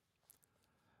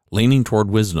Leaning Toward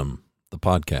Wisdom, the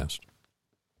podcast.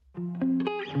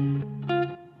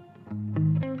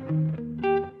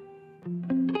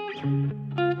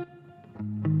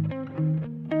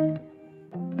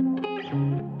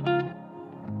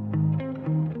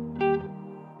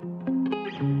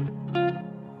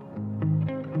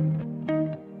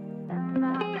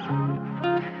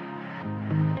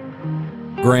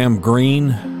 Graham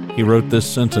Greene, he wrote this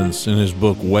sentence in his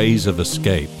book, Ways of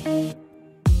Escape.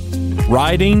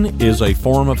 Writing is a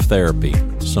form of therapy.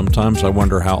 Sometimes I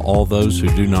wonder how all those who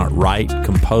do not write,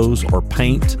 compose, or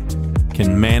paint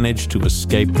can manage to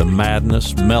escape the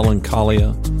madness,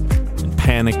 melancholia, and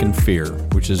panic and fear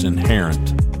which is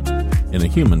inherent in a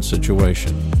human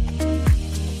situation.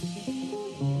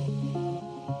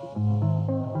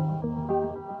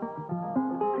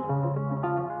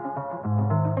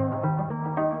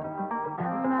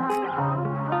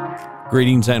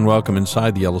 Greetings and welcome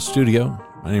inside the Yellow Studio.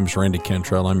 My name is Randy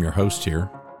Cantrell. I'm your host here.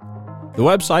 The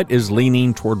website is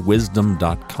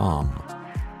leaningtowardwisdom.com.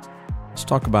 Let's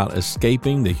talk about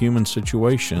escaping the human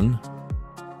situation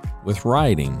with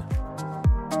writing.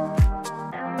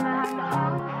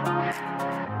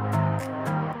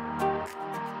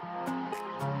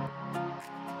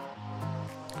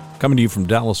 Coming to you from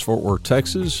Dallas-Fort Worth,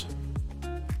 Texas.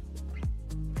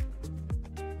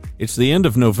 It's the end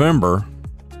of November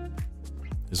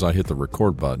as I hit the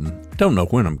record button. Don't know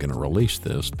when I'm going to release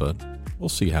this, but we'll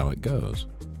see how it goes.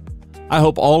 I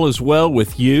hope all is well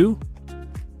with you.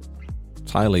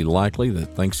 It's highly likely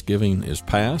that Thanksgiving is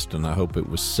past, and I hope it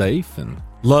was safe and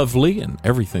lovely and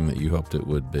everything that you hoped it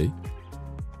would be.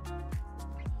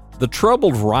 The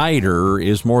troubled writer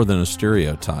is more than a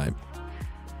stereotype.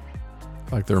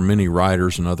 Like there are many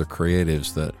writers and other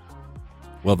creatives that,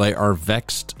 well, they are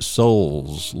vexed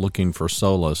souls looking for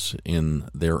solace in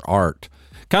their art.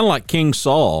 Kind of like King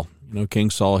Saul. You know, King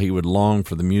Saul, he would long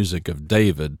for the music of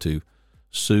David to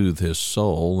soothe his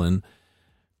soul. And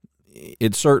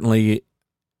it certainly,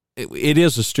 it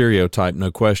is a stereotype,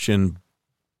 no question.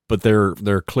 But there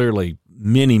are clearly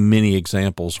many, many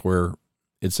examples where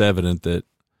it's evident that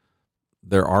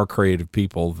there are creative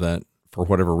people that, for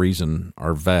whatever reason,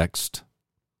 are vexed.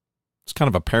 It's kind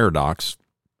of a paradox,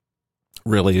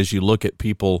 really, as you look at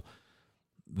people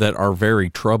that are very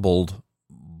troubled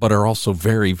but are also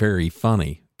very, very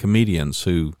funny. Comedians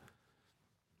who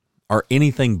are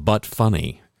anything but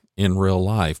funny in real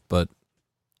life, but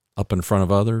up in front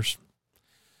of others,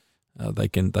 they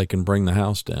can bring the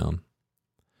house down.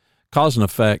 Cause and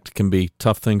effect can be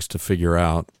tough things to figure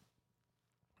out.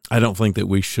 I don't think that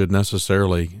we should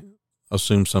necessarily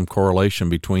assume some correlation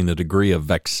between the degree of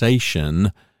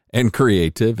vexation and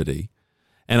creativity.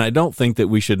 And I don't think that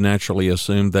we should naturally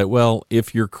assume that, well,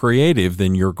 if you're creative,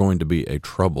 then you're going to be a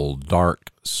troubled, dark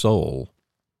soul.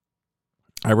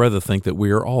 I rather think that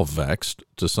we are all vexed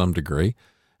to some degree,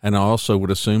 and I also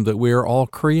would assume that we are all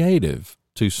creative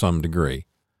to some degree.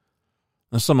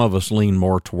 Now, some of us lean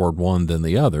more toward one than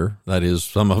the other. That is,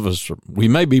 some of us, we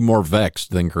may be more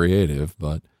vexed than creative,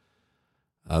 but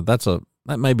that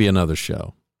may be another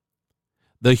show.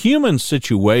 The human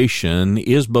situation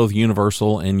is both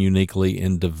universal and uniquely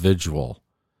individual.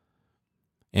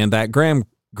 And that Graham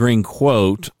Greene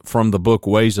quote from the book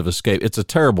Ways of Escape, it's a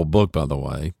terrible book, by the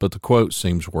way, but the quote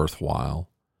seems worthwhile.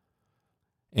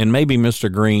 And maybe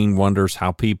Mr. Greene wonders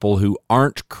how people who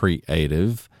aren't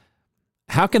creative,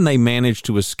 how can they manage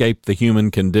to escape the human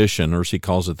condition, or as he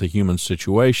calls it, the human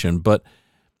situation? But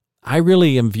I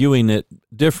really am viewing it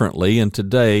differently, and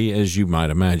today, as you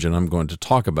might imagine, I'm going to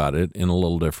talk about it in a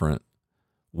little different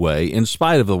way, in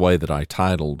spite of the way that I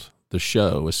titled the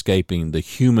show, Escaping the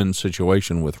Human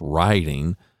Situation with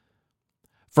Writing.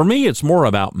 For me, it's more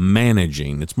about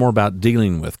managing. It's more about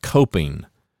dealing with, coping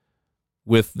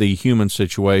with the human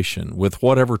situation, with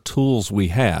whatever tools we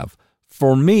have.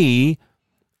 For me,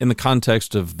 in the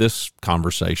context of this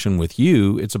conversation with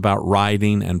you, it's about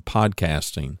writing and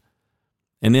podcasting.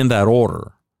 And in that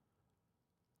order.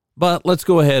 But let's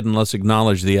go ahead and let's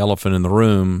acknowledge the elephant in the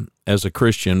room as a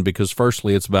Christian, because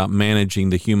firstly, it's about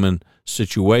managing the human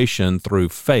situation through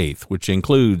faith, which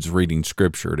includes reading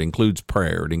Scripture, it includes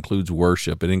prayer, it includes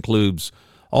worship, it includes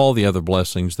all the other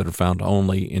blessings that are found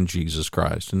only in Jesus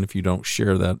Christ. And if you don't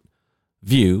share that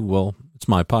view, well, it's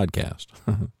my podcast.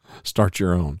 Start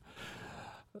your own.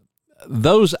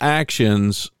 Those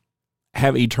actions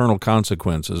have eternal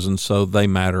consequences, and so they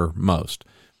matter most.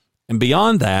 And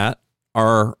beyond that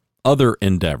are other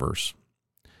endeavors.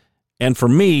 And for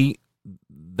me,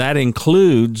 that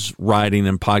includes writing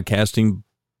and podcasting,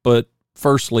 but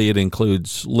firstly, it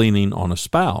includes leaning on a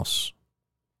spouse.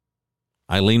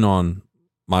 I lean on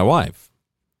my wife.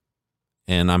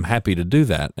 And I'm happy to do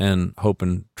that and hope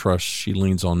and trust she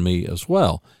leans on me as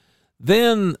well.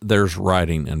 Then there's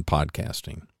writing and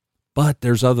podcasting. But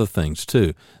there's other things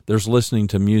too. There's listening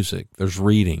to music. There's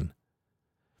reading.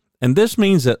 And this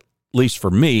means that, at least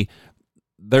for me,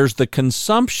 there's the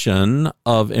consumption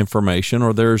of information,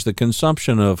 or there's the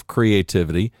consumption of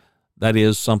creativity. That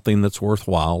is something that's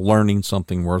worthwhile, learning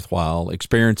something worthwhile,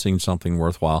 experiencing something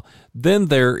worthwhile. Then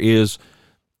there is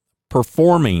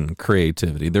performing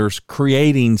creativity. There's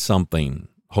creating something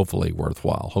hopefully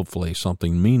worthwhile, hopefully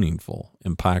something meaningful,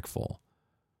 impactful.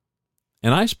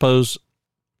 And I suppose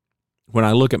when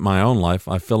I look at my own life,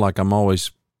 I feel like I'm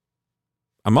always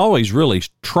really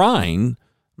trying.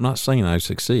 I'm not saying I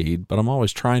succeed, but I'm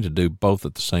always trying to do both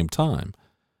at the same time.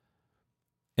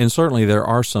 And certainly there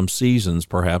are some seasons,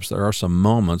 perhaps there are some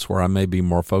moments where I may be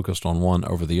more focused on one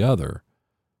over the other.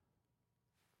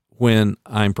 When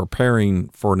I'm preparing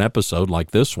for an episode like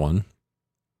this one,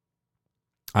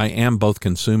 I am both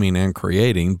consuming and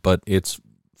creating, but it's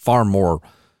far more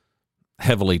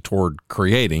heavily toward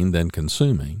creating than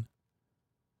consuming.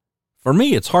 For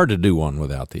me, it's hard to do one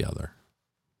without the other.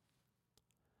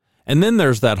 And then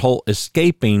there's that whole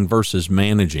escaping versus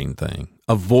managing thing,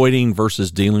 avoiding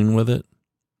versus dealing with it,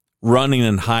 running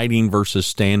and hiding versus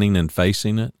standing and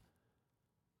facing it.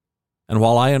 And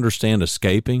while I understand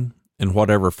escaping in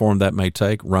whatever form that may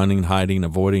take, running, hiding,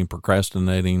 avoiding,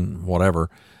 procrastinating,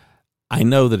 whatever, I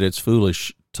know that it's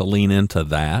foolish to lean into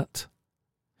that.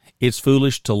 It's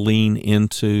foolish to lean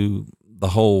into the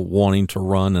whole wanting to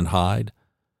run and hide.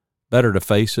 Better to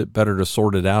face it, better to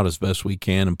sort it out as best we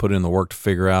can and put in the work to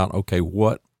figure out, okay,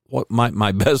 what might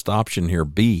my best option here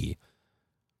be?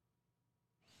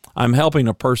 I'm helping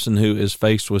a person who is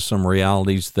faced with some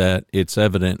realities that it's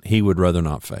evident he would rather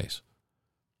not face.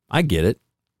 I get it,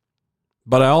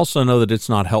 but I also know that it's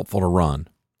not helpful to run.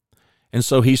 And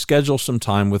so he schedules some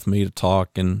time with me to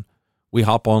talk, and we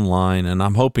hop online, and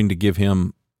I'm hoping to give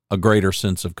him a greater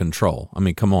sense of control. I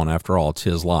mean, come on, after all, it's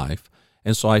his life.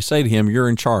 And so I say to him, you're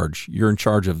in charge. You're in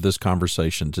charge of this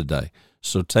conversation today.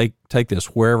 So take this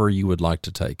wherever you would like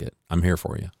to take it. I'm here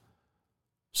for you.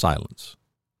 Silence.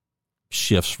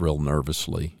 Shifts real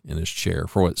nervously in his chair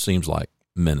for what seems like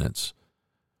minutes.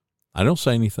 I don't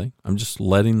say anything. I'm just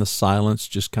letting the silence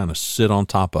just kind of sit on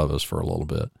top of us for a little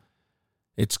bit.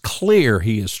 It's clear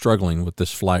he is struggling with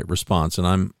this flight response, and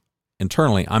I'm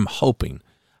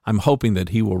hoping that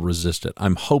he will resist it.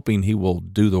 I'm hoping he will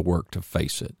do the work to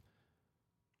face it.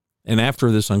 And after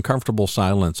this uncomfortable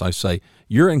silence, I say,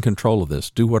 you're in control of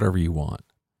this. Do whatever you want.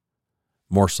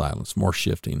 More silence, more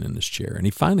shifting in his chair. And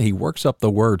he works up the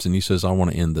words and he says, I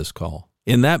want to end this call.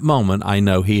 In that moment, I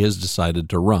know he has decided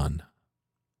to run.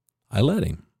 I let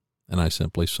him. And I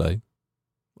simply say,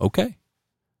 okay.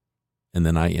 And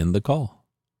then I end the call.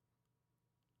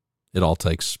 It all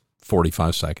takes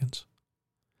 45 seconds.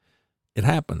 It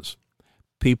happens.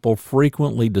 People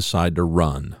frequently decide to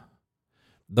run.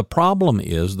 The problem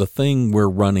is the thing we're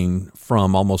running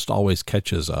from almost always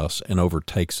catches us and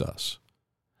overtakes us.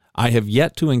 I have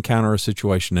yet to encounter a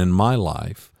situation in my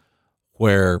life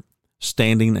where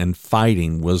standing and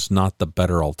fighting was not the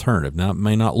better alternative. Now, it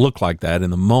may not look like that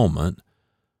in the moment,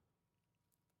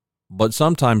 but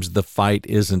sometimes the fight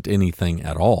isn't anything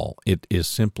at all. It is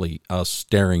simply us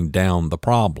staring down the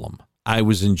problem. I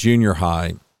was in junior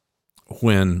high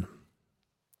when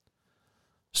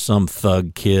some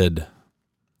thug kid,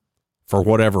 for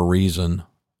whatever reason,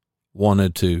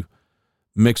 wanted to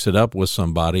mix it up with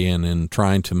somebody, and in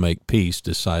trying to make peace,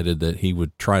 decided that he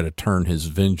would try to turn his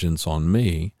vengeance on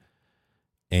me.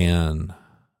 And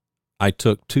I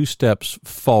took 2 steps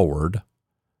forward,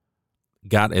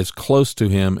 got as close to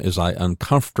him as I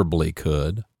uncomfortably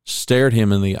could, stared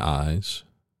him in the eyes,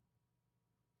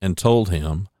 and told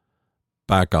him,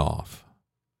 back off.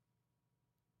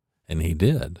 And he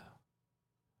did.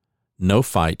 No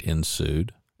fight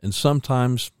ensued. And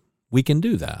sometimes we can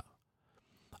do that.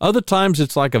 Other times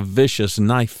it's like a vicious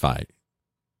knife fight,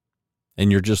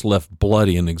 and you're just left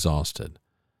bloody and exhausted.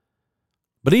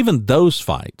 But even those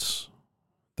fights,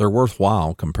 they're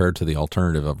worthwhile compared to the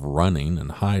alternative of running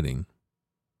and hiding.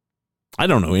 I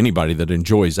don't know anybody that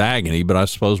enjoys agony, but I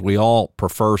suppose we all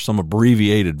prefer some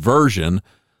abbreviated version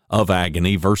of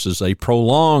agony versus a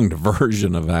prolonged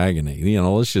version of agony.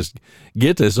 Let's just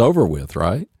get this over with,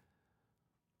 right?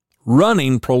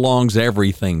 Running prolongs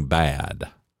everything bad.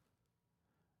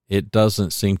 It doesn't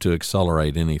seem to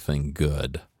accelerate anything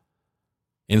good,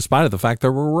 in spite of the fact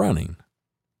that we're running.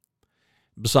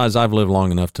 Besides, I've lived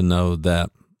long enough to know that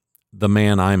the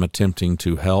man I'm attempting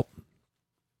to help,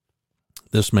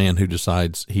 this man who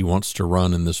decides he wants to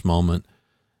run in this moment,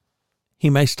 he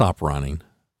may stop running.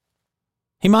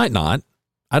 He might not.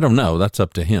 I don't know. That's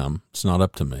up to him. It's not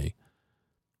up to me.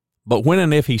 But when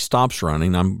and if he stops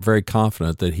running, I'm very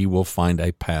confident that he will find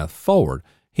a path forward.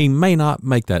 He may not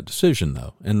make that decision,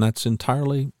 though, and that's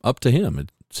entirely up to him.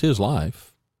 It's his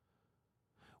life.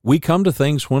 We come to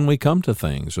things when we come to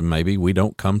things, and maybe we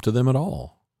don't come to them at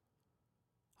all.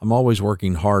 I'm always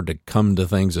working hard to come to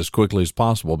things as quickly as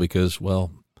possible because,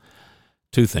 well,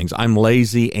 two things. I'm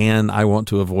lazy and I want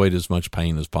to avoid as much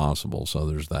pain as possible, so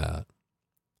there's that.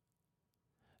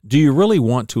 Do you really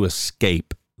want to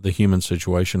escape the human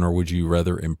situation, or would you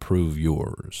rather improve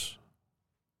yours?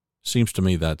 Seems to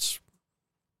me that's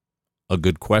a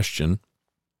good question.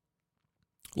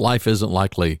 Life isn't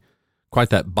likely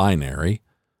quite that binary.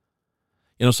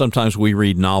 You know, sometimes we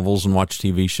read novels and watch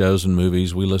TV shows and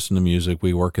movies. We listen to music.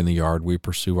 We work in the yard. We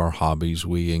pursue our hobbies.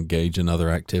 We engage in other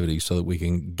activities so that we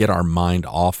can get our mind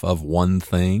off of one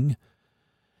thing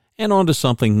and onto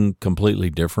something completely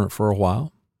different for a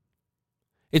while.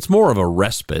 It's more of a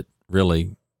respite,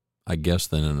 really, I guess,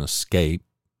 than an escape.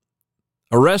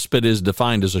 A respite is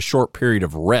defined as a short period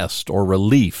of rest or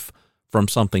relief from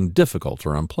something difficult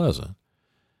or unpleasant.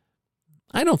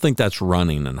 I don't think that's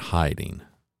running and hiding.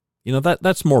 You know,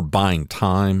 that's more buying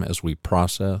time as we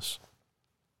process.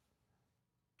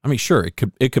 I mean, sure,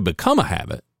 it could become a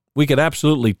habit. We could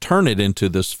absolutely turn it into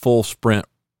this full sprint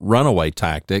runaway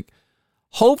tactic.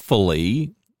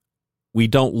 Hopefully, we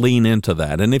don't lean into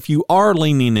that. And if you are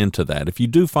leaning into that, if you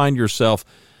do find yourself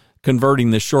converting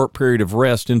this short period of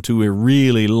rest into a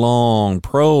really long,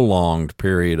 prolonged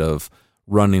period of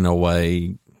running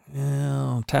away,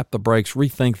 tap the brakes,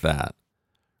 rethink that.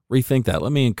 Rethink that.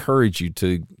 Let me encourage you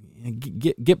to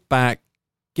get back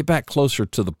closer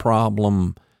to the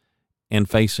problem and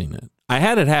facing it. I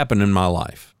had it happen in my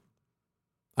life.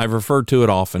 I've referred to it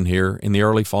often here. In the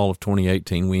early fall of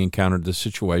 2018, we encountered this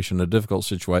situation, a difficult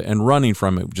situation, and running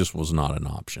from it just was not an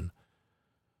option.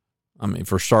 I mean,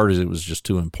 for starters, it was just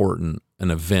too important an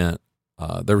event.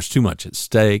 There was too much at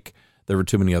stake. There were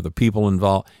too many other people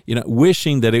involved. You know,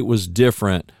 wishing that it was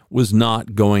different was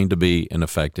not going to be an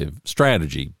effective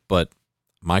strategy. But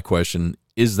my question,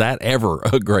 is that ever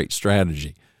a great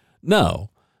strategy? No.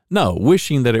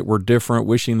 Wishing that it were different,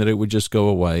 wishing that it would just go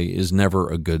away is never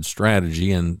a good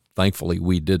strategy. And thankfully,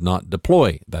 we did not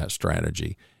deploy that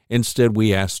strategy. Instead,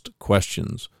 we asked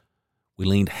questions. We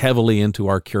leaned heavily into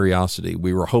our curiosity.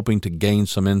 We were hoping to gain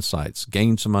some insights,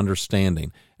 gain some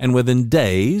understanding. And within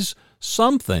days,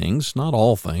 some things, not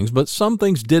all things, but some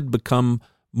things did become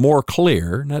more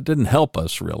clear. And that didn't help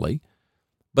us really.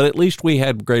 But at least we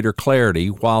had greater clarity,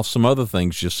 while some other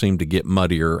things just seemed to get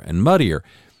muddier and muddier.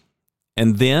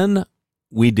 And then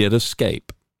we did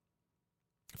escape.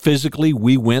 Physically,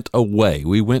 we went away.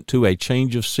 We went to a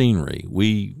change of scenery.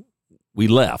 We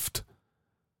left.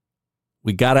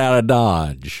 We got out of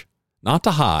Dodge, not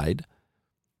to hide,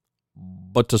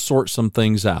 but to sort some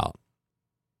things out.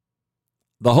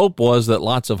 The hope was that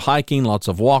lots of hiking, lots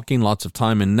of walking, lots of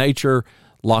time in nature,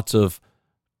 lots of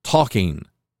talking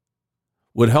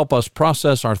would help us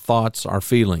process our thoughts, our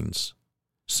feelings.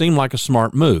 Seemed like a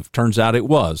smart move. Turns out it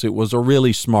was. It was a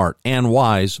really smart and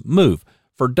wise move.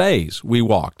 For days, we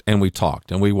walked and we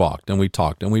talked and we walked and we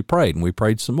talked and we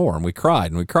prayed some more and we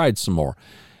cried some more.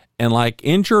 And like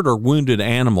injured or wounded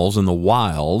animals in the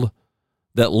wild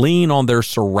that lean on their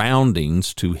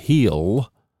surroundings to heal,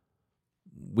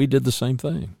 we did the same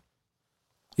thing.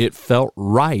 It felt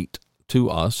right to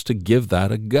us to give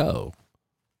that a go.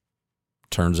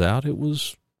 Turns out it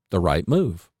was the right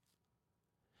move.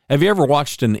 Have you ever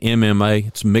watched an MMA?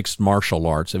 It's mixed martial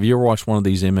arts. Have you ever watched one of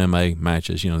these MMA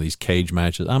matches, you know, these cage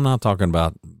matches? I'm not talking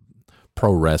about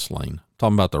pro wrestling. I'm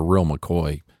talking about the real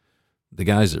McCoy, the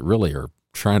guys that really are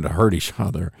trying to hurt each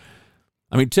other.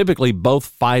 I mean, typically both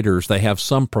fighters, they have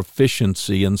some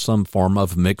proficiency in some form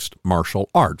of mixed martial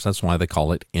arts. That's why they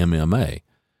call it MMA.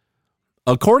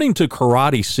 According to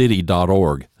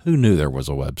KarateCity.org, who knew there was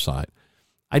a website?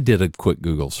 I did a quick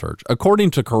Google search.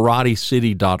 According to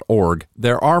KarateCity.org,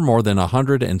 there are more than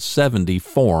 170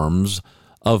 forms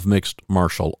of mixed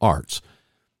martial arts.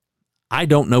 I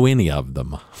don't know any of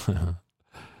them.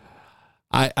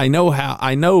 I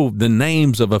know the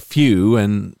names of a few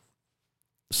and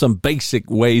some basic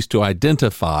ways to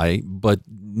identify, but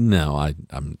no,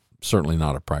 I'm certainly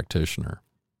not a practitioner.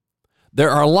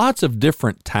 There are lots of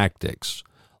different tactics,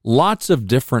 lots of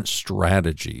different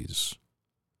strategies.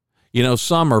 You know,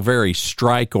 some are very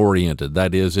strike-oriented.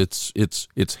 That is, it's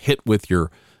hit with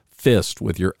your fist,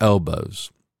 with your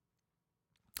elbows.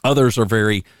 Others are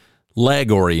very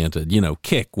leg-oriented, you know,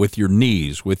 kick with your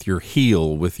knees, with your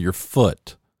heel, with your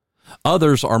foot.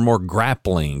 Others are more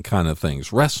grappling kind of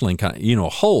things, wrestling kind of, you know,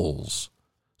 holds,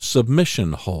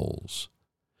 submission holds.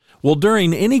 Well,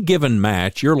 during any given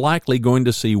match, you're likely going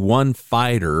to see one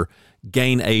fighter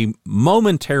gain a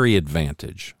momentary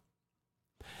advantage.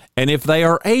 And if they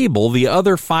are able, the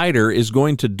other fighter is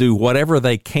going to do whatever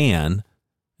they can.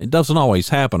 It doesn't always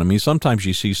happen. I mean, sometimes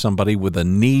you see somebody with a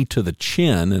knee to the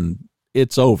chin and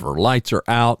it's over. Lights are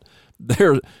out.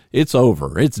 It's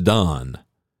over. It's done.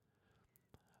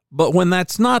 But when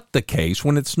that's not the case,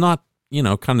 when it's not,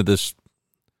 kind of this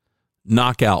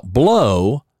knockout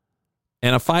blow,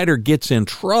 and a fighter gets in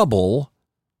trouble,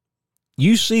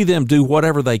 you see them do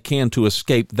whatever they can to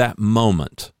escape that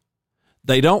moment.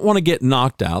 They don't want to get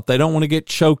knocked out. They don't want to get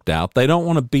choked out. They don't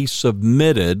want to be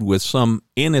submitted with some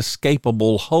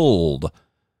inescapable hold.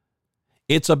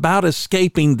 It's about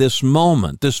escaping this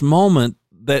moment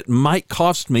that might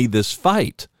cost me this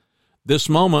fight, this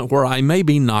moment where I may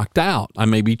be knocked out, I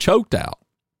may be choked out.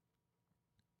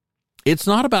 It's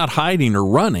not about hiding or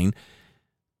running.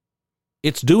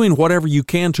 It's doing whatever you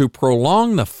can to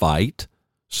prolong the fight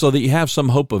so that you have some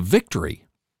hope of victory.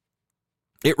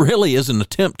 It really is an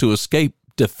attempt to escape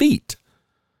defeat.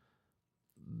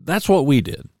 That's what we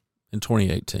did in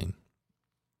 2018.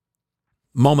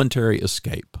 Momentary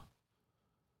escape.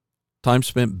 Time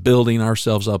spent building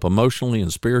ourselves up emotionally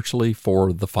and spiritually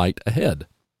for the fight ahead.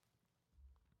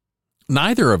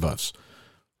 Neither of us,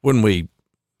 when we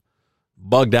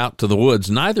bugged out to the woods,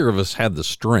 neither of us had the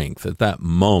strength at that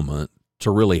moment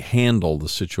to really handle the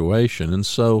situation. And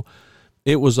so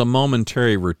it was a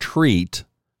momentary retreat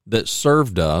that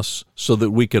served us so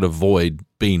that we could avoid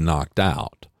being knocked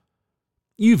out.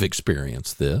 You've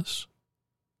experienced this.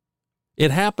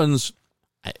 It happens.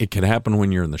 It can happen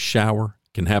when you're in the shower.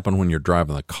 It can happen when you're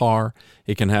driving the car.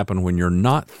 It can happen when you're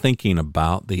not thinking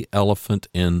about the elephant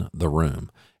in the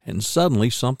room. And suddenly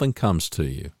something comes to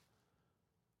you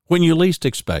when you least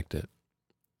expect it.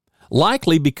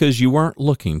 Likely because you weren't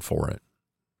looking for it,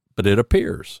 but it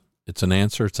appears. It's an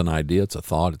answer, it's an idea, it's a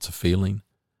thought, it's a feeling.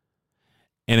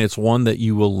 And it's one that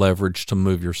you will leverage to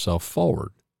move yourself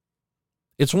forward.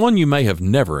 It's one you may have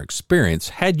never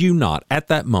experienced had you not, at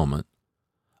that moment,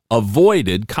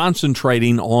 avoided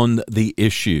concentrating on the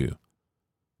issue.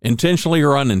 Intentionally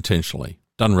or unintentionally,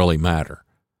 doesn't really matter.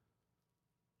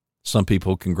 Some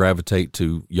people can gravitate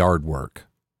to yard work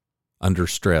under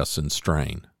stress and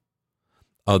strain.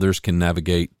 Others can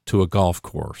navigate to a golf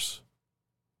course.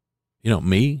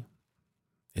 Me,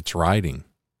 it's writing.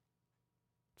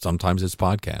 Sometimes it's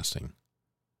podcasting.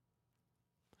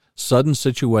 Sudden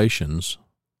situations,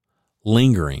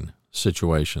 lingering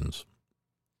situations.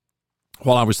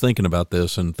 While I was thinking about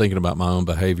this and thinking about my own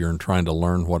behavior and trying to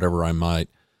learn whatever I might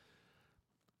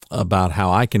about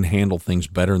how I can handle things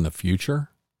better in the future,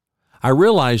 I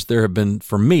realized there have been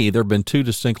two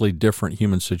distinctly different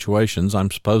human situations.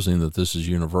 I'm supposing that this is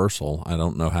universal. I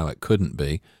don't know how it couldn't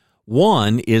be.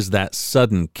 One is that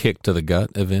sudden kick to the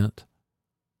gut event.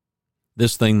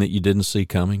 This thing that you didn't see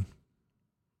coming.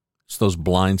 It's those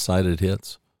blindsided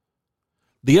hits.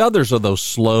 The others are those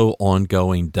slow,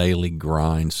 ongoing, daily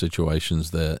grind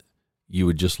situations that you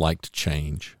would just like to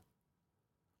change.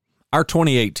 Our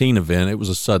 2018 event, it was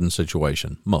a sudden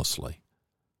situation, mostly.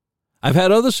 I've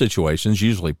had other situations,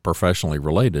 usually professionally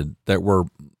related, that were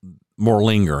more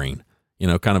lingering,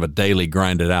 kind of a daily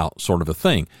grinded out sort of a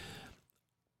thing.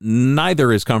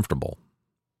 Neither is comfortable.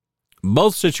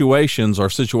 Both situations are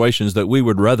situations that we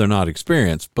would rather not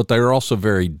experience, but they are also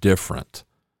very different.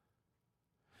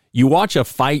 You watch a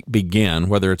fight begin,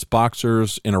 whether it's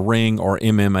boxers in a ring or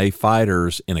MMA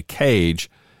fighters in a cage,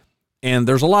 and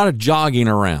there's a lot of jogging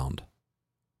around.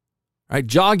 Right,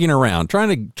 jogging around,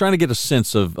 trying to get a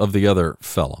sense of the other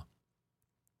fella.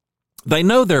 They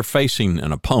know they're facing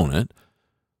an opponent,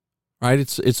 right?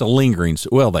 It's a lingering.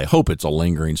 Well, they hope it's a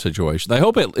lingering situation. They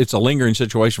hope it's a lingering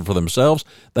situation for themselves.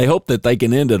 They hope that they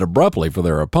can end it abruptly for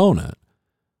their opponent.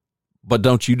 But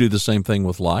don't you do the same thing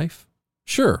with life?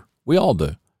 Sure, we all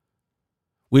do.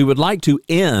 We would like to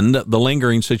end the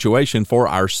lingering situation for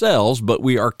ourselves, but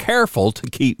we are careful to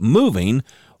keep moving,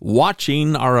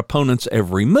 watching our opponent's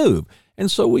every move. And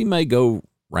so we may go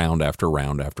round after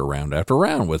round after round after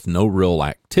round with no real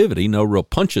activity, no real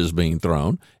punches being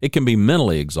thrown. It can be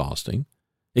mentally exhausting.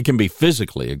 It can be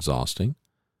physically exhausting.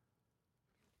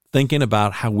 Thinking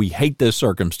about how we hate this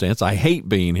circumstance. I hate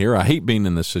being here. I hate being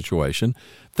in this situation.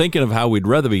 Thinking of how we'd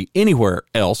rather be anywhere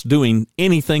else doing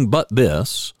anything but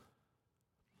this.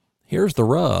 Here's the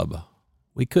rub.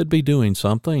 We could be doing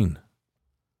something.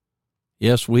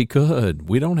 Yes, we could.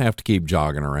 We don't have to keep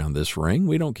jogging around this ring.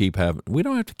 We don't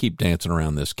have to keep dancing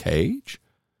around this cage.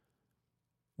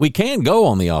 We can go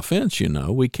on the offense,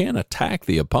 We can attack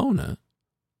the opponent.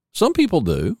 Some people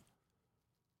do.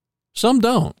 Some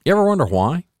don't. You ever wonder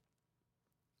why?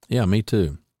 Yeah, me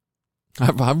too.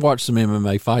 I've watched some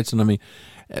MMA fights, and I mean,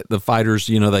 the fighters,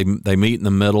 they meet in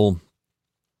the middle.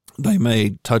 They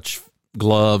may touch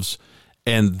gloves,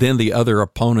 and then the other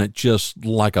opponent, just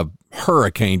like a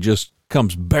hurricane, just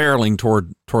comes barreling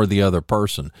toward the other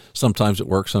person. Sometimes it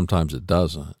works, sometimes it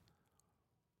doesn't.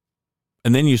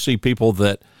 And then you see people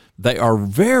that they are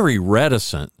very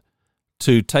reticent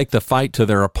to take the fight to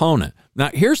their opponent. Now,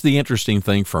 here's the interesting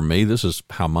thing for me. This is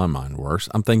how my mind works.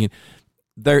 I'm thinking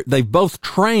they've both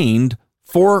trained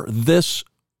for this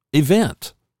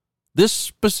event, this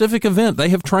specific event. They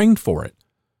have trained for it.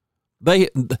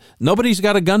 Nobody's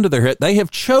got a gun to their head. They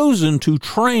have chosen to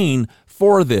train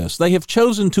for this. They have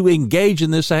chosen to engage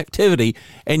in this activity,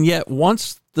 and yet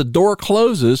once the door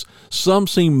closes, some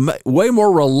seem way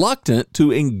more reluctant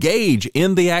to engage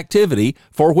in the activity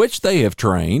for which they have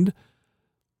trained,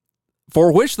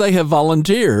 for which they have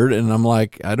volunteered. And I'm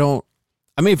like,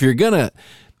 if you're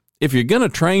gonna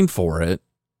train for it,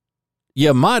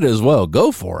 you might as well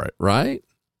go for it, right?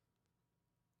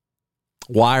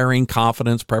 Wiring,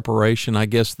 confidence, preparation. I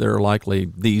guess there are likely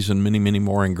these and many, many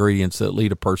more ingredients that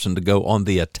lead a person to go on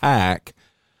the attack,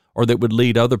 or that would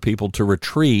lead other people to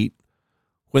retreat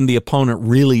when the opponent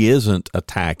really isn't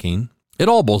attacking. It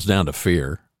all boils down to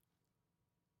fear.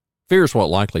 Fear is what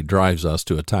likely drives us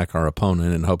to attack our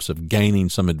opponent in hopes of gaining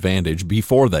some advantage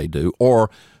before they do, or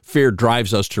fear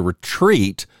drives us to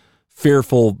retreat,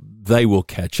 fearful they will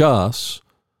catch us.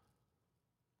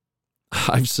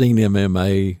 I've seen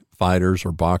MMA fighters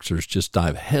or boxers just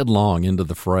dive headlong into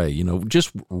the fray,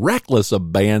 just reckless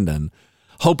abandon,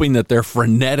 hoping that their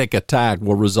frenetic attack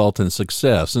will result in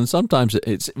success. And sometimes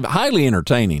it's highly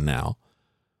entertaining now.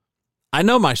 I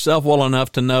know myself well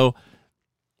enough to know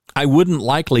I wouldn't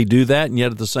likely do that, and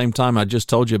yet at the same time, I just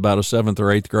told you about a 7th or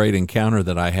 8th grade encounter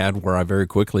that I had where I very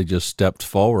quickly just stepped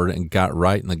forward and got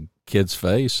right in the kid's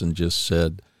face and just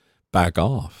said, back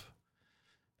off.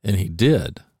 And he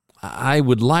did. I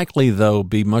would likely, though,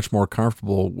 be much more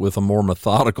comfortable with a more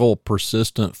methodical,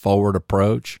 persistent forward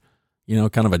approach,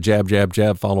 kind of a jab, jab,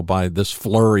 jab, followed by this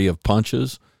flurry of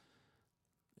punches,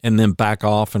 and then back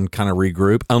off and kind of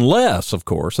regroup,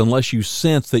 unless you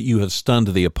sense that you have stunned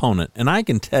the opponent. And I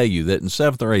can tell you that in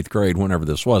 7th or 8th grade, whenever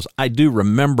this was, I do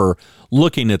remember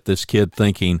looking at this kid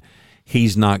thinking,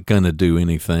 he's not going to do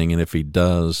anything, and if he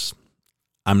does,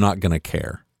 I'm not going to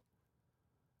care.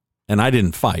 And I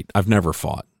didn't fight. I've never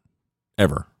fought.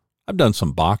 Ever. I've done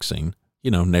some boxing,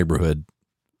 neighborhood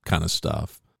kind of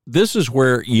stuff. This is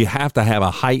where you have to have a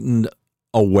heightened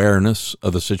awareness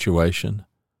of the situation.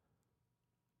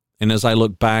 And as I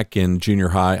look back in junior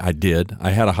high, I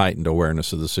had a heightened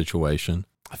awareness of the situation.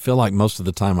 I feel like most of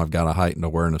the time I've got a heightened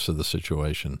awareness of the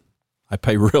situation. I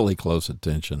pay really close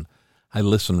attention. I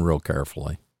listen real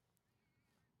carefully.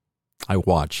 I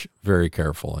watch very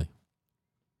carefully.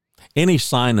 Any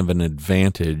sign of an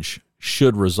advantage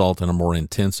should result in a more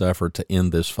intense effort to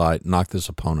end this fight, knock this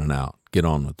opponent out, get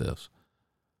on with this.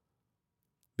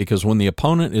 Because when the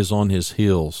opponent is on his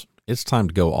heels, it's time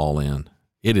to go all in.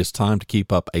 It is time to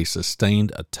keep up a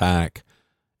sustained attack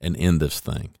and end this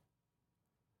thing.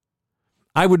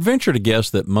 I would venture to guess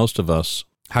that most of us,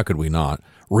 how could we not,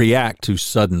 react to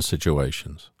sudden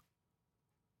situations.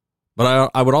 But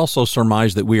I would also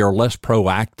surmise that we are less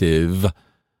proactive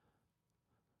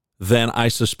than I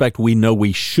suspect we know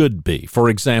we should be. For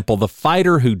example, the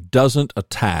fighter who doesn't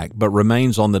attack but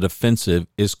remains on the defensive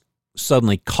is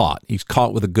suddenly caught. He's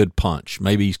caught with a good punch.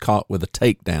 Maybe he's caught with a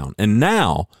takedown. And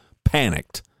now,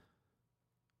 panicked.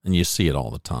 And you see it all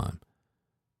the time.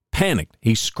 Panicked.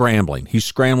 He's scrambling. He's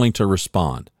scrambling to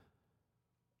respond.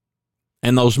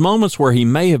 And those moments where he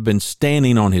may have been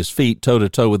standing on his feet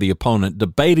toe-to-toe with the opponent,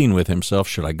 debating with himself,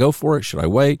 should I go for it? Should I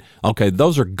wait? Okay,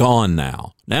 those are gone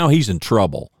now. Now he's in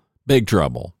trouble. Big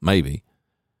trouble, maybe.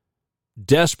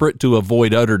 Desperate to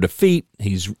avoid utter defeat,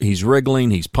 he's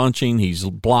wriggling, he's punching, he's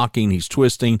blocking, he's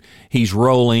twisting, he's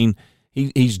rolling.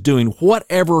 He's doing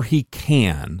whatever he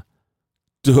can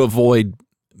to avoid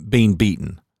being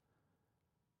beaten.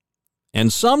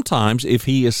 And sometimes, if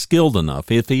he is skilled enough,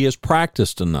 if he is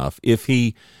practiced enough, if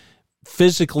he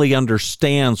physically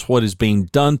understands what is being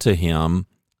done to him,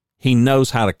 he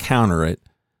knows how to counter it,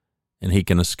 and he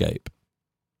can escape.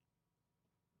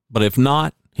 But if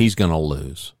not, he's going to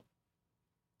lose.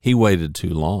 He waited too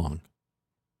long.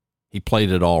 He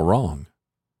played it all wrong.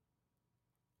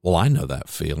 Well, I know that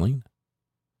feeling.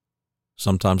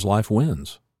 Sometimes life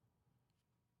wins.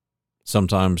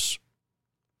 Sometimes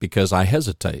because I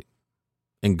hesitate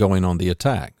in going on the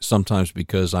attack. Sometimes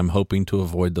because I'm hoping to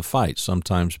avoid the fight.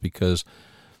 Sometimes because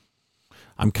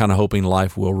I'm kind of hoping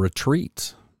life will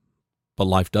retreat. But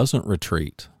life doesn't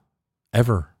retreat.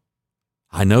 Ever.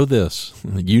 I know this.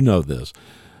 You know this.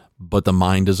 But the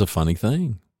mind is a funny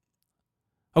thing.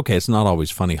 Okay, it's not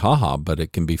always funny haha, but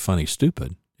it can be funny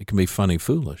stupid. It can be funny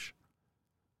foolish.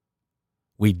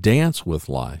 We dance with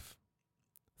life,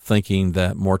 thinking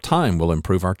that more time will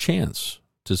improve our chance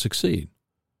to succeed,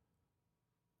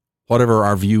 whatever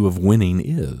our view of winning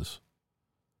is.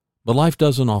 But life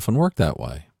doesn't often work that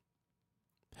way.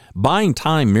 Buying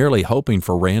time merely hoping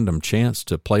for random chance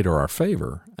to play to our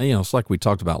favor, it's like we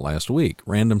talked about last week.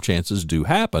 Random chances do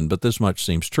happen, but this much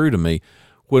seems true to me.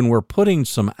 When we're putting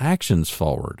some actions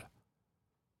forward,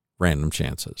 random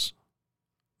chances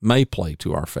may play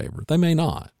to our favor. They may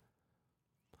not.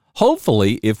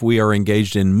 Hopefully, if we are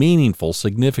engaged in meaningful,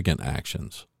 significant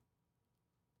actions.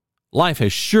 Life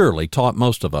has surely taught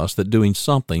most of us that doing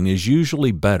something is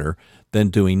usually better than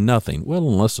doing nothing. Well,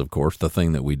 unless, of course, the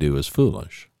thing that we do is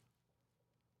foolish.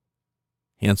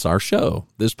 Hence our show,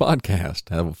 this podcast,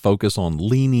 have a focus on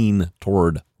leaning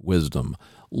toward wisdom,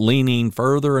 leaning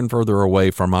further and further away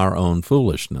from our own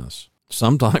foolishness.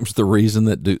 Sometimes the reason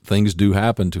that things do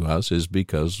happen to us is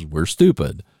because we're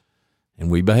stupid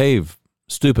and we behave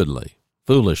stupidly,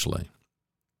 foolishly.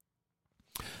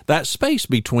 That space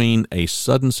between a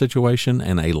sudden situation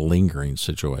and a lingering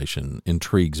situation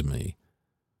intrigues me.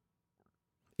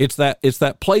 It's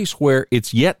that place where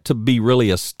it's yet to be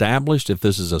really established if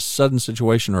this is a sudden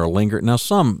situation or a lingering. Now,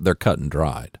 some, they're cut and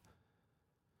dried.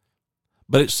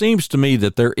 But it seems to me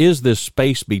that there is this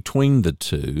space between the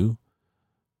two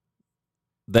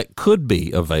that could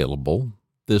be available,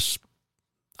 this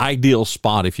ideal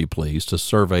spot, if you please, to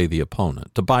survey the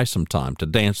opponent, to buy some time, to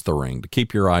dance the ring, to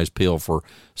keep your eyes peeled for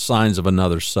signs of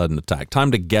another sudden attack,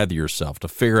 time to gather yourself, to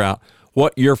figure out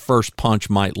what your first punch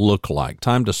might look like,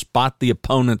 time to spot the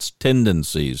opponent's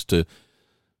tendencies, to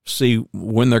see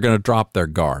when they're going to drop their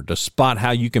guard, to spot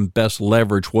how you can best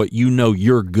leverage what you know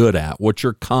you're good at, what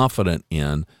you're confident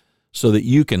in, so that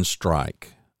you can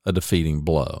strike a defeating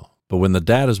blow. But when the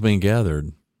data is being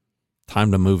gathered,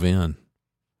 time to move in.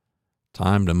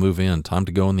 Time to move in. Time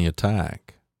to go in the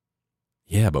attack.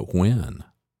 Yeah, but when?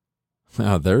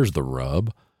 Now, there's the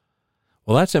rub.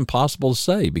 Well, that's impossible to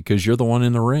say because you're the one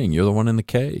in the ring. You're the one in the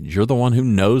cage. You're the one who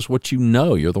knows what you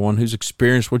know. You're the one who's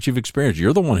experienced what you've experienced.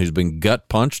 You're the one who's been gut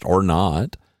punched or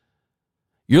not.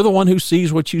 You're the one who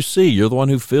sees what you see. You're the one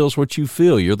who feels what you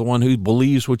feel. You're the one who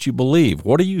believes what you believe.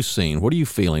 What are you seeing? What are you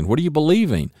feeling? What are you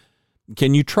believing?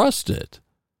 Can you trust it?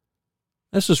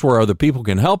 This is where other people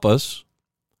can help us.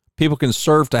 People can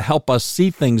serve to help us see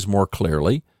things more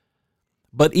clearly.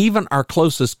 But even our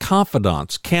closest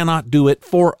confidants cannot do it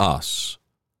for us.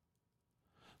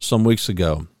 Some weeks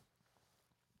ago,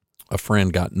 a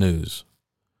friend got news.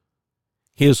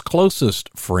 His closest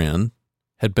friend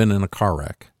had been in a car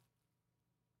wreck.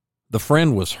 The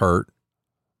friend was hurt,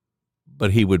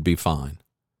 but he would be fine.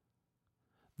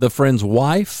 The friend's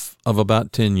wife of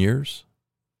about 10 years,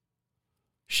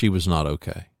 she was not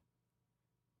okay.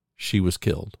 She was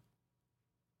killed.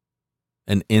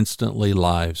 And instantly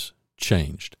lives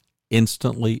changed.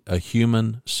 Instantly, a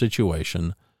human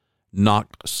situation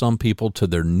knocked some people to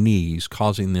their knees,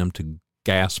 causing them to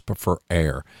gasp for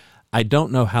air. I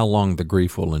don't know how long the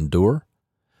grief will endure.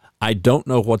 I don't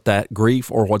know what that grief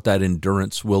or what that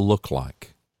endurance will look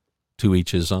like. To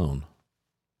each his own.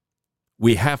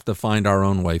 We have to find our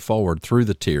own way forward through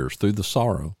the tears, through the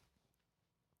sorrow.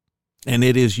 And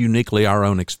it is uniquely our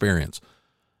own experience,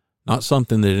 not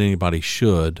something that anybody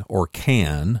should or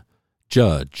can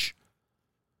judge.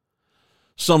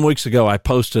 Some weeks ago, I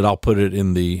posted, I'll put it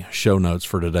in the show notes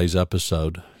for today's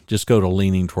episode. Just go to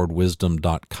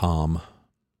leaningtowardwisdom.com.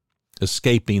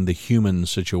 Escaping the human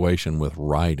situation with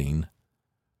writing.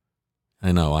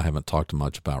 I know I haven't talked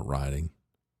much about writing.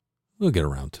 We'll get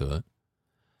around to it.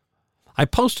 I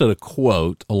posted a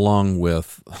quote along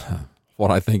with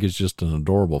what I think is just an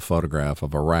adorable photograph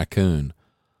of a raccoon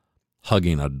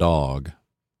hugging a dog.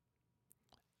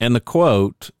 And the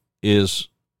quote is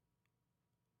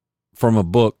from a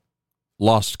book,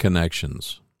 Lost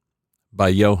Connections, by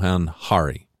Johann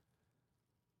Hari.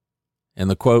 And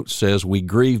the quote says, "We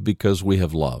grieve because we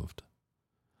have loved.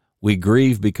 We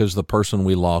grieve because the person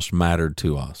we lost mattered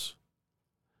to us.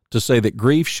 To say that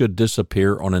grief should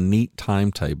disappear on a neat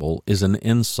timetable is an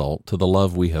insult to the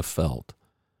love we have felt.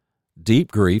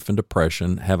 Deep grief and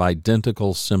depression have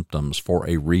identical symptoms for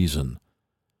a reason.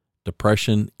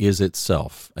 Depression is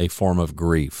itself a form of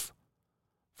grief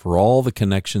for all the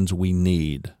connections we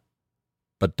need,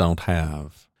 but don't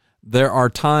have. There are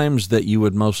times that you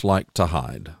would most like to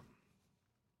hide.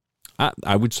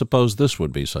 I would suppose this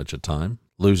would be such a time,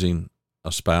 losing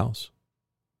a spouse.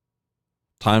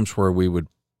 Times where we would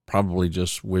probably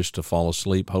just wish to fall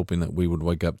asleep, hoping that we would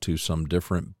wake up to some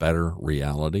different, better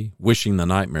reality, wishing the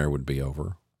nightmare would be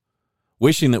over,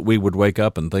 wishing that we would wake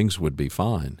up and things would be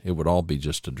fine. It would all be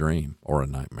just a dream or a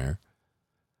nightmare.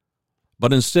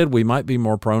 But instead, we might be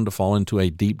more prone to fall into a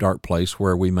deep, dark place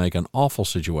where we make an awful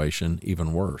situation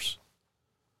even worse.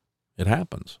 It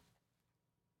happens.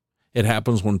 It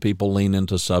happens when people lean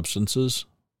into substances.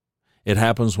 It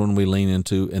happens when we lean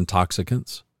into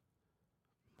intoxicants.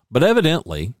 But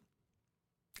evidently,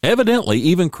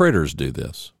 even critters do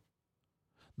this.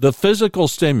 The physical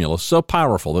stimulus so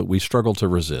powerful that we struggle to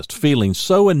resist, feeling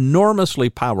so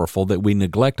enormously powerful that we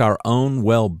neglect our own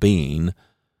well-being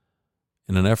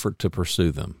in an effort to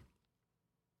pursue them.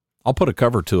 I'll put a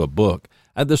cover to a book.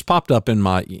 This popped up in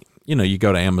my, you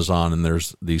go to Amazon and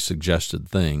there's these suggested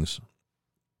things.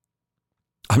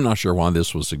 I'm not sure why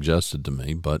this was suggested to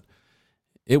me, but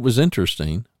it was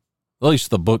interesting. At least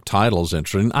the book title is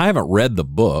interesting. I haven't read the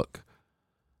book.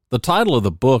 The title of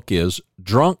the book is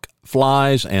Drunk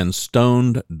Flies and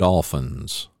Stoned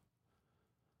Dolphins.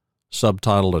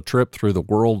 Subtitled, A Trip Through the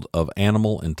World of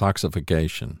Animal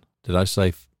Intoxication. Did I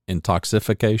say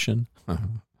intoxication?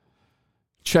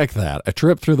 Check that. A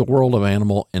Trip Through the World of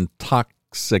Animal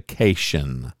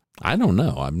Intoxication. I don't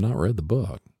know. I've not read the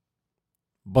book.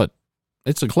 But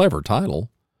it's a clever title.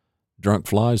 Drunk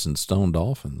Flies and Stoned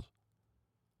Dolphins.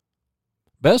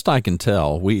 Best I can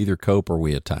tell, we either cope or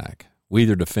we attack. We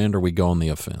either defend or we go on the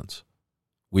offense.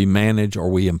 We manage or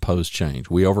we impose change.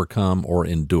 We overcome or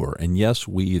endure. And yes,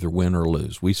 we either win or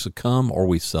lose. We succumb or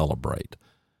we celebrate.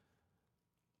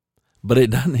 But it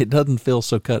doesn't feel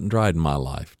so cut and dried in my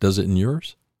life. Does it in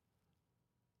yours?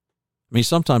 I mean,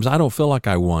 sometimes I don't feel like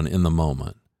I won in the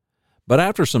moment. But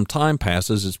after some time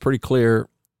passes, it's pretty clear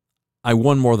I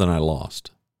won more than I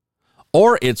lost.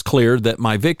 Or it's clear that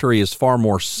my victory is far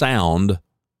more sound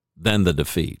than the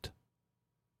defeat.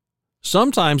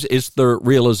 Sometimes it's the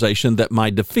realization that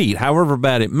my defeat, however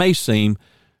bad it may seem,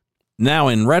 now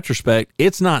in retrospect,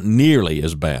 it's not nearly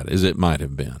as bad as it might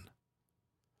have been.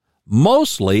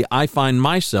 Mostly, I find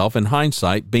myself, in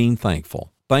hindsight, being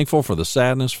thankful. Thankful for the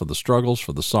sadness, for the struggles,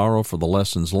 for the sorrow, for the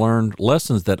lessons learned,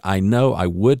 lessons that I know I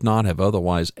would not have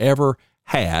otherwise ever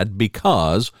had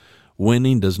because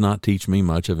winning does not teach me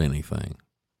much of anything.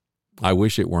 I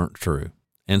wish it weren't true.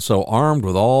 And so armed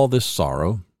with all this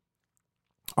sorrow,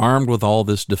 armed with all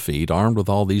this defeat, armed with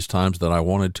all these times that I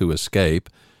wanted to escape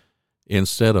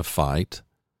instead of fight,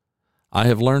 I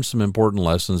have learned some important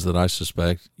lessons that I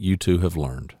suspect you too have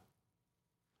learned.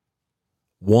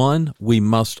 One, we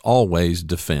must always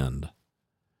defend.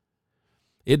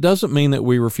 It doesn't mean that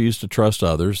we refuse to trust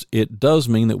others. It does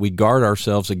mean that we guard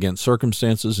ourselves against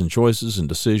circumstances and choices and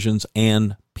decisions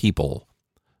and people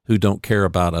who don't care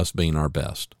about us being our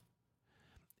best.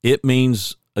 It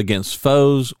means against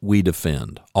foes, we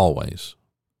defend, always.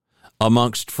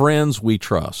 Amongst friends, we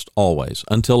trust, always,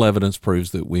 until evidence proves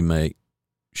that we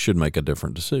should make a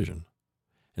different decision.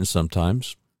 And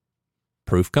sometimes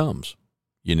proof comes.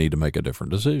 You need to make a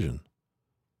different decision.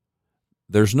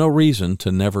 There's no reason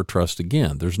to never trust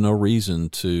again. There's no reason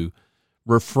to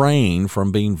refrain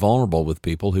from being vulnerable with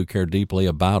people who care deeply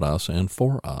about us and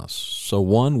for us. So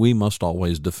one, we must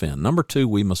always defend. Number two,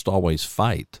 we must always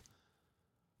fight,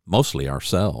 mostly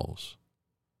ourselves.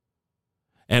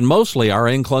 And mostly our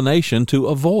inclination to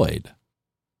avoid,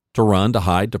 to run, to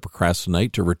hide, to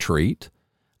procrastinate, to retreat.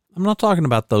 I'm not talking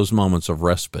about those moments of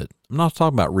respite. I'm not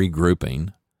talking about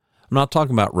regrouping. I'm not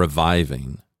talking about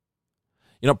reviving.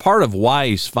 Part of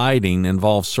wise fighting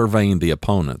involves surveying the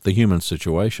opponent, the human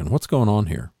situation. What's going on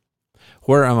here?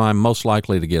 Where am I most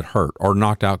likely to get hurt or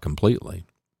knocked out completely?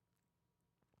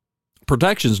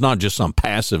 Protection is not just some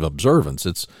passive observance.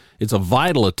 It's a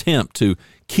vital attempt to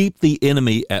keep the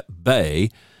enemy at bay,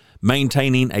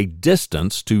 maintaining a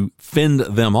distance to fend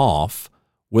them off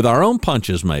with our own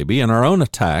punches maybe and our own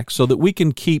attacks so that we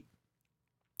can keep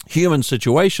human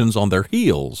situations on their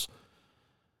heels.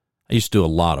 I used to do a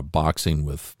lot of boxing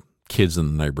with kids in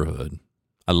the neighborhood.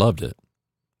 I loved it.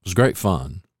 It was great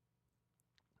fun.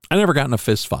 I never got in a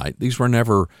fist fight. These were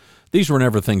never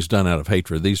things done out of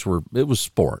hatred. It was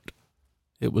sport.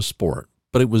 It was sport.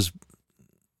 But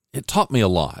it taught me a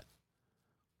lot.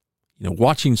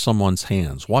 Watching someone's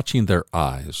hands, watching their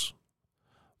eyes,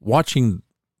 watching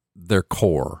their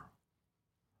core,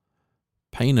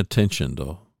 paying attention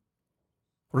to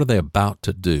what are they about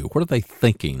to do? What are they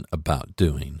thinking about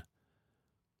doing?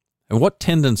 And what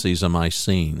tendencies am I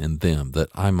seeing in them that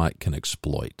I can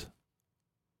exploit?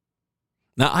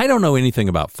 Now, I don't know anything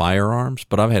about firearms,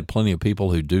 but I've had plenty of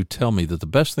people who do tell me that the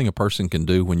best thing a person can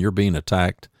do when you're being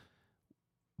attacked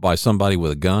by somebody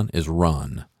with a gun is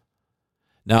run.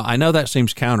 Now, I know that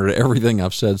seems counter to everything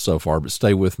I've said so far, but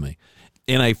stay with me.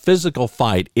 In a physical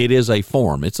fight, it is a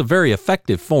form. It's a very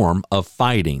effective form of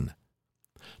fighting.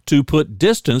 to put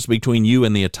distance between you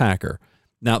and the attacker.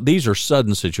 Now, these are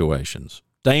sudden situations,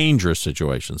 dangerous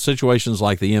situations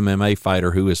like the MMA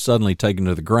fighter who is suddenly taken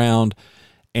to the ground,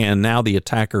 and now the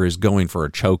attacker is going for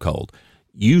a chokehold.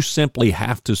 You simply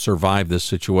have to survive this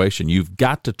situation. You've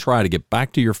got to try to get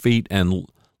back to your feet and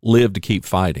live to keep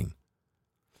fighting.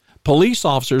 Police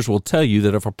officers will tell you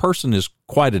that if a person is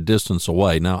quite a distance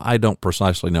away, now I don't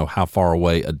precisely know how far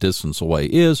away a distance away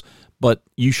is, but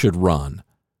you should run.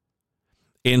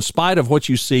 In spite of what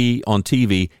you see on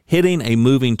TV, hitting a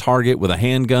moving target with a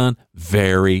handgun,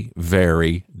 very,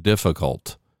 very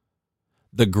difficult.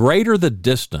 The greater the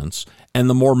distance and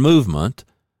the more movement,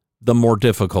 the more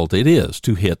difficult it is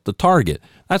to hit the target.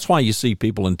 That's why you see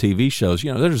people in TV shows,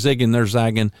 they're zigging, they're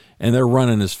zagging, and they're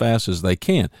running as fast as they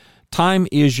can. Time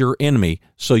is your enemy,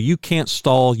 so you can't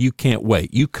stall, you can't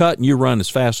wait. You cut and you run as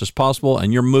fast as possible,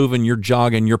 and you're moving, you're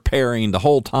jogging, you're parrying the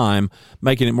whole time,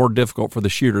 making it more difficult for the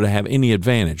shooter to have any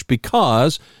advantage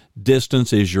because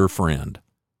distance is your friend.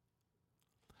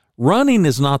 Running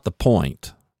is not the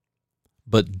point,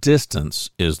 but distance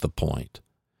is the point.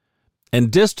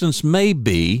 And distance may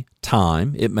be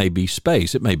time, it may be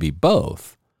space, it may be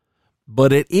both,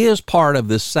 but it is part of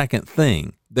this second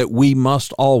thing that we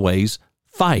must always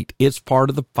fight. It's part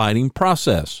of the fighting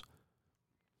process.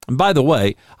 And by the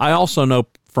way, I also know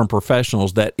from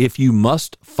professionals that if you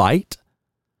must fight,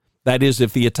 that is,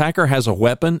 if the attacker has a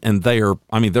weapon and they're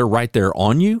right there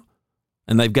on you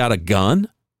and they've got a gun,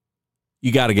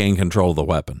 you got to gain control of the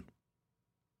weapon.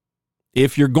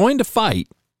 If you're going to fight,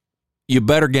 you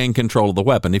better gain control of the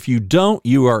weapon. If you don't,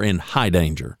 you are in high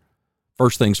danger.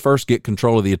 First things first, get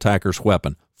control of the attacker's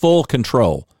weapon. Full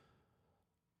control.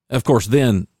 Of course,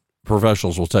 then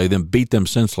professionals will tell you, then beat them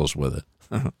senseless with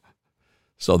it.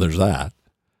 So there's that.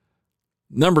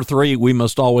 Number 3, we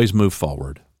must always move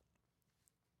forward.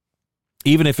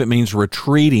 Even if it means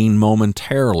retreating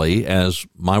momentarily, as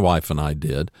my wife and I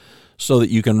did, so that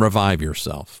you can revive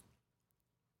yourself.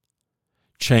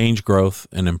 Change, growth,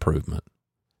 and improvement.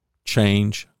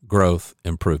 Change, growth,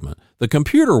 improvement. The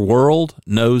computer world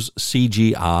knows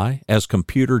CGI as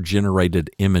computer-generated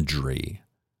imagery.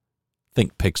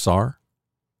 Think Pixar.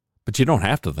 But you don't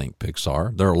have to think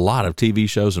Pixar. There are a lot of TV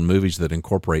shows and movies that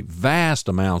incorporate vast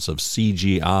amounts of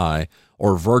CGI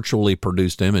or virtually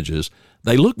produced images.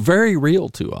 They look very real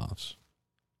to us.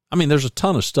 There's a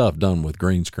ton of stuff done with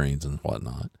green screens and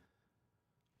whatnot.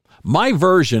 My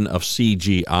version of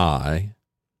CGI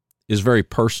is very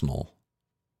personal.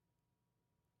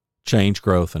 Change,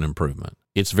 growth, and improvement.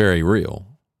 It's very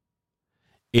real.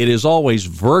 It is always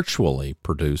virtually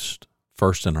produced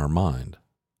first in our mind,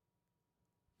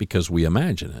 because we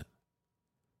imagine it.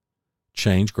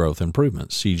 Change, growth, improvement,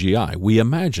 CGI. We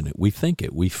imagine it, we think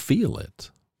it, we feel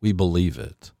it, we believe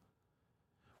it.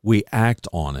 We act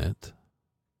on it,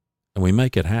 and we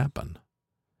make it happen.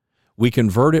 We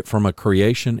convert it from a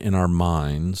creation in our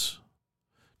minds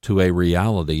to a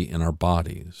reality in our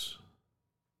bodies.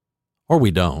 Or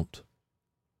we don't.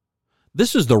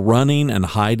 This is the running and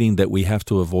hiding that we have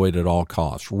to avoid at all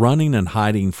costs. Running and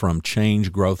hiding from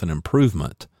change, growth, and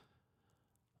improvement.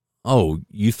 Oh,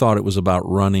 you thought it was about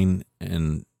running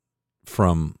and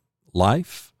from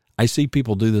life? I see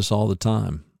people do this all the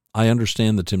time. I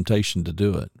understand the temptation to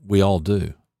do it. We all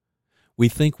do. We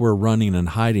think we're running and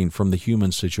hiding from the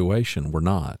human situation. We're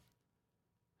not.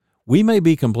 We may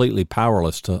be completely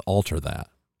powerless to alter that.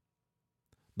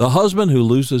 The husband who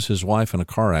loses his wife in a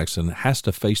car accident has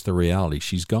to face the reality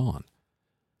she's gone.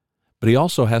 But he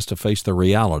also has to face the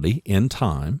reality in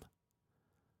time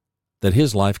that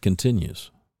his life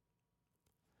continues.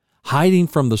 Hiding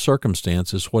from the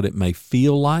circumstance is what it may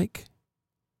feel like.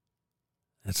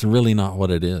 It's really not what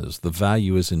it is. The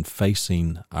value is in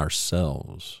facing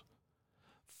ourselves,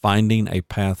 finding a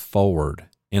path forward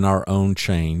in our own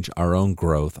change, our own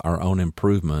growth, our own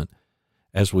improvement,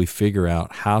 as we figure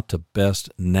out how to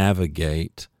best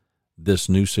navigate this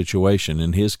new situation.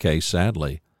 In his case,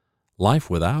 sadly, life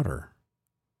without her.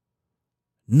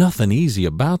 Nothing easy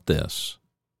about this,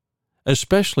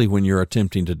 especially when you're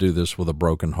attempting to do this with a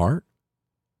broken heart.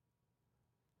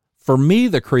 For me,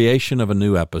 the creation of a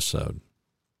new episode,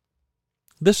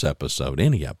 this episode,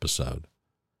 any episode,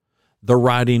 the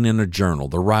writing in a journal,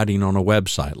 the writing on a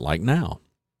website like now,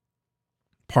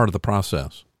 part of the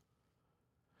process.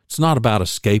 It's not about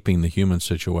escaping the human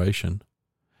situation.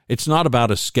 It's not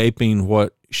about escaping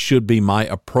what should be my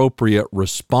appropriate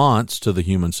response to the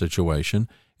human situation.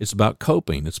 It's about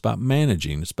coping. It's about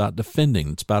managing. It's about defending.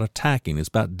 It's about attacking. It's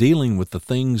about dealing with the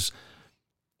things,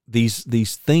 these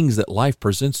things that life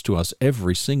presents to us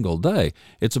every single day.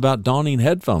 It's about donning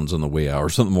headphones in the wee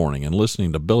hours of the morning and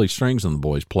listening to Billy Strings and the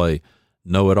Boys play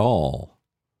Know It All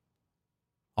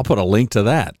I'll put a link to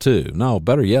that too. No,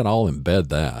 better yet, I'll embed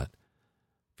that.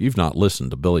 If you've not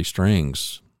listened to Billy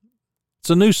Strings,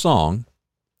 it's a new song,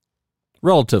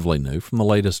 relatively new, from the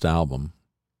latest album.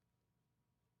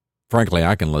 Frankly,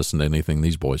 I can listen to anything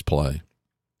these boys play.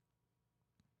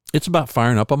 It's about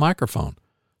firing up a microphone.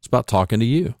 It's about talking to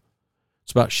you.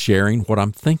 It's about sharing what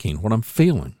I'm thinking, what I'm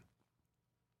feeling.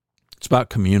 It's about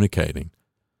communicating.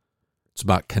 It's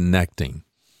about connecting.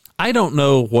 I don't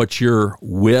know what your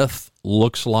with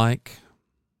looks like.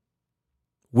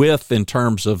 With, in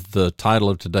terms of the title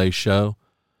of today's show,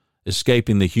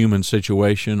 escaping the human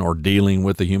situation or dealing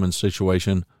with the human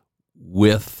situation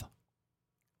with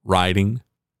writing.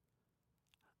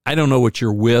 I don't know what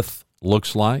your with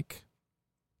looks like.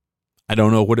 I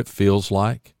don't know what it feels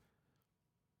like.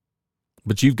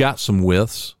 But you've got some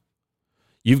withs.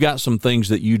 You've got some things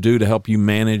that you do to help you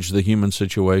manage the human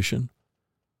situation.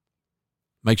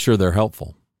 Make sure they're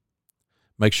helpful.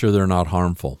 Make sure they're not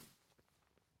harmful.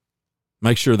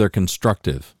 Make sure they're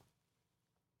constructive.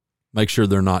 Make sure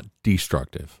they're not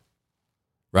destructive.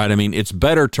 Right? I mean, it's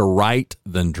better to write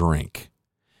than drink.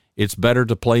 It's better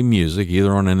to play music,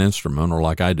 either on an instrument or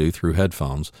like I do through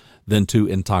headphones, than to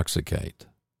intoxicate.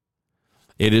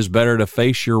 It is better to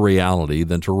face your reality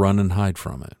than to run and hide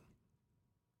from it.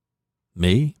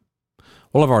 Me?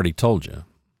 Well, I've already told you.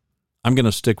 I'm going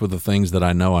to stick with the things that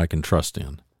I know I can trust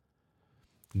in.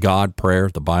 God, prayer,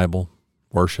 the Bible,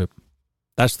 worship.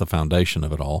 That's the foundation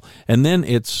of it all. And then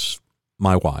it's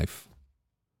my wife.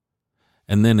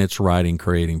 And then it's writing,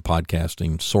 creating,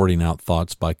 podcasting, sorting out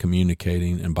thoughts by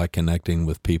communicating and by connecting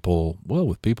with people, well,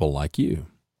 with people like you.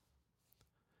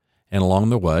 And along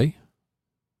the way,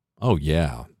 oh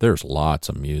yeah, there's lots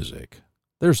of music.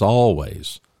 There's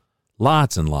always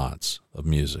lots and lots of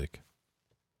music.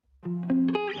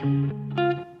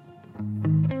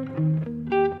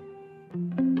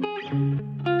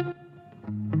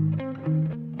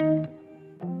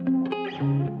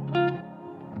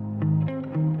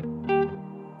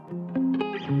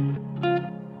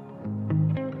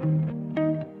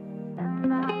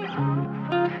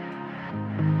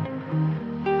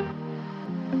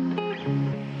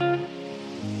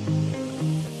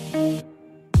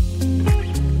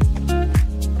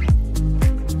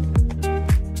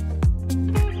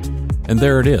 And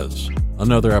there it is,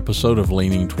 another episode of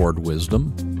Leaning Toward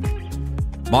Wisdom,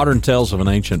 modern tales of an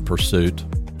ancient pursuit.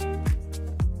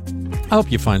 I hope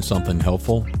you find something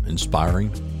helpful, inspiring.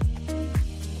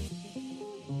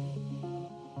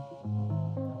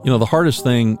 You know, the hardest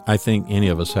thing I think any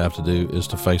of us have to do is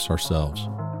to face ourselves.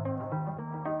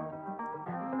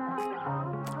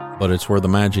 But it's where the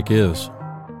magic is.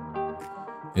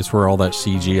 It's where all that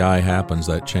CGI happens,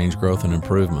 that change, growth, and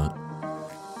improvement.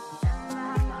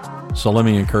 So let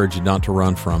me encourage you not to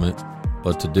run from it,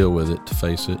 but to deal with it, to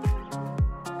face it.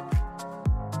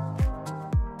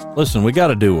 Listen, we got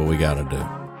to do what we got to do.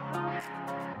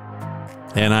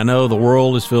 And I know the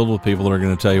world is filled with people that are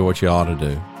going to tell you what you ought to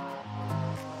do.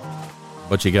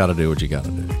 But you got to do what you got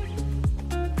to do.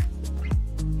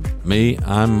 Me,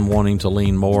 I'm wanting to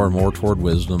lean more and more toward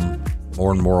wisdom,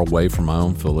 more and more away from my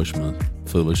own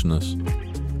foolishness.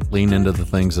 Lean into the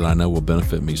things that I know will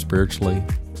benefit me spiritually,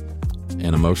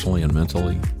 and emotionally and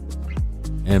mentally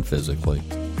and physically.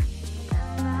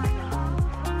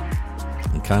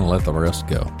 And kind of let the rest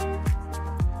go.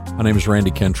 My name is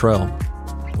Randy Cantrell.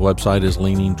 The website is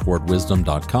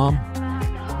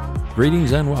leaningtowardwisdom.com.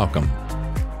 Greetings and welcome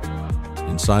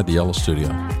inside the Yellow Studio.